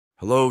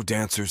Hello,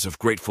 dancers of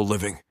grateful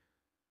living.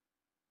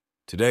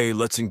 Today,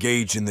 let's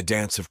engage in the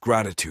dance of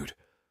gratitude,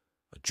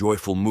 a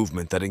joyful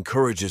movement that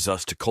encourages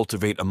us to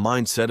cultivate a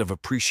mindset of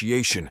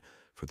appreciation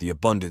for the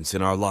abundance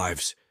in our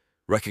lives,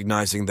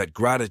 recognizing that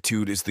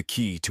gratitude is the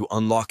key to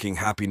unlocking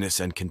happiness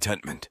and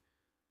contentment.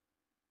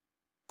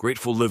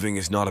 Grateful living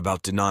is not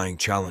about denying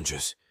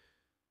challenges.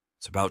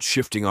 It's about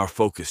shifting our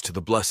focus to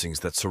the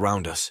blessings that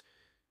surround us,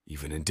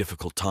 even in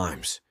difficult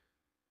times.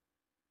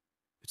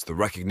 It's the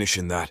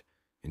recognition that,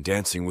 in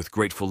dancing with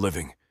grateful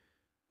living,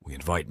 we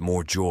invite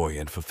more joy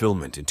and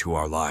fulfillment into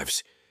our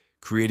lives,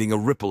 creating a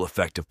ripple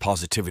effect of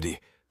positivity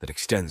that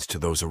extends to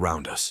those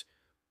around us.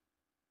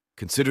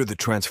 Consider the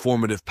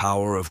transformative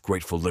power of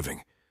grateful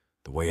living,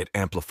 the way it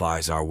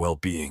amplifies our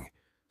well-being,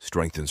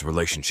 strengthens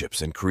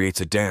relationships, and creates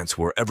a dance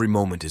where every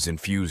moment is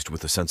infused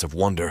with a sense of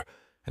wonder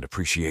and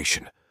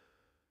appreciation.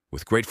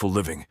 With grateful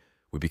living,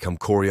 we become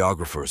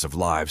choreographers of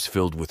lives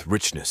filled with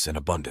richness and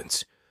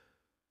abundance.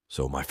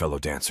 So, my fellow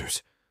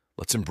dancers,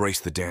 let's embrace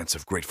the dance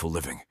of grateful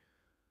living.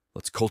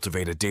 Let's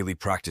cultivate a daily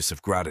practice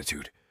of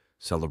gratitude,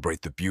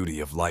 celebrate the beauty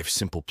of life's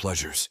simple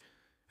pleasures,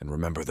 and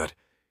remember that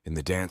in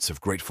the dance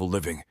of grateful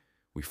living,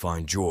 we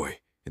find joy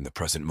in the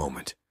present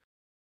moment.